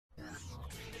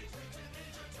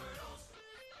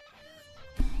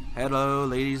Hello,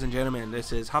 ladies and gentlemen.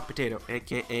 This is Hot Potato,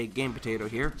 aka Game Potato,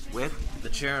 here with the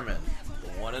chairman, the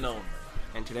one and only.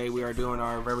 And today we are doing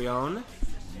our very own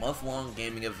month-long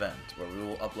gaming event where we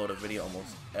will upload a video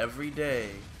almost every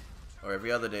day or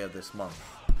every other day of this month.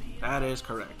 That is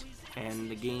correct. And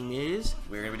the game is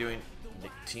we're going to be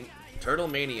doing Turtle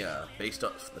Mania, based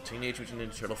off the Teenage Mutant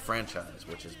Ninja Turtle franchise,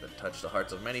 which has been touched the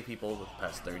hearts of many people over the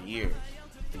past 30 years.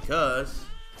 Because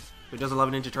who doesn't love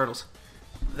Ninja Turtles?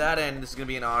 That end, this is going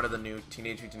to be in honor of the new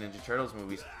Teenage Mutant Ninja Turtles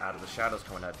movies, Out of the Shadows,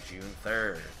 coming out June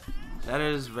 3rd. That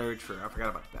is very true. I forgot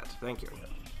about that. Thank you.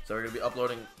 So we're going to be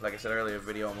uploading, like I said earlier, a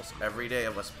video almost every day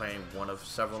of us playing one of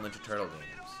several Ninja Turtle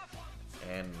games.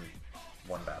 And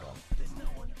one bad one.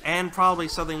 And probably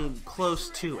something close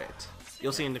to it.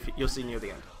 You'll see near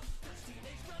the end.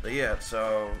 But yeah,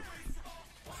 so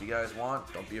if you guys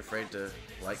want, don't be afraid to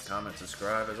like, comment,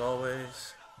 subscribe as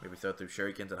always. Maybe throw through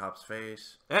shurikens at Hop's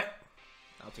face.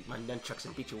 I'll take my nunchucks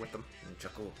and beat you with them.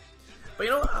 Chuckle. But you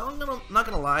know what? I'm not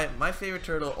gonna lie. My favorite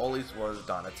turtle always was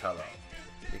Donatello,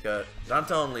 because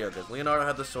Donatello and Leo. Because Leonardo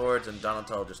had the swords, and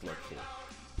Donatello just looked cool.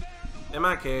 In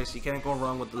my case, you can't go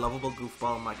wrong with the lovable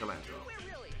goofball Michelangelo.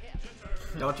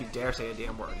 Don't you dare say a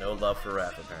damn word. No love for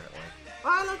Raph, apparently.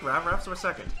 Well, I like Raph. Raph's my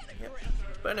second. Yep.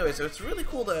 But anyway, so it's really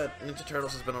cool that Ninja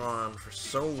Turtles has been around for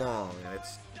so long, and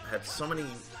it's had so many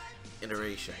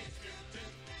iterations.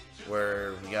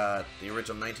 Where we got the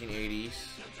original 1980s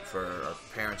for our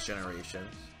parents' generations.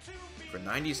 For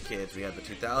 90s kids, we had the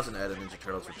 2000 edit Ninja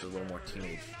Turtles, which is a little more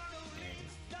teenage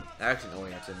and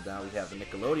action-oriented. Now we have the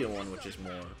Nickelodeon one, which is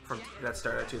more... That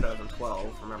started in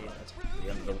 2012, remember that.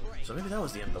 The end of the... So maybe that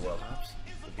was the end of the world, Hops.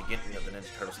 The beginning of the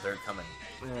Ninja Turtles' third coming.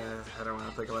 Yeah, I don't want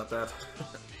to think about that.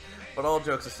 But all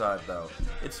jokes aside, though,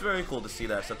 it's very cool to see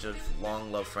that such a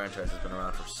long-loved franchise has been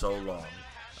around for so long.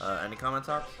 Any comments,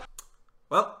 Hops?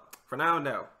 Well... For now,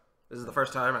 no. This is the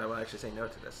first time I will actually say no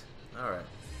to this. Alright.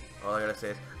 All I gotta say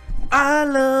is, I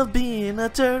love being a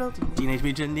turtle. Teenage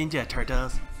Mutant Ninja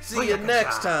Turtles. See you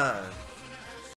next time.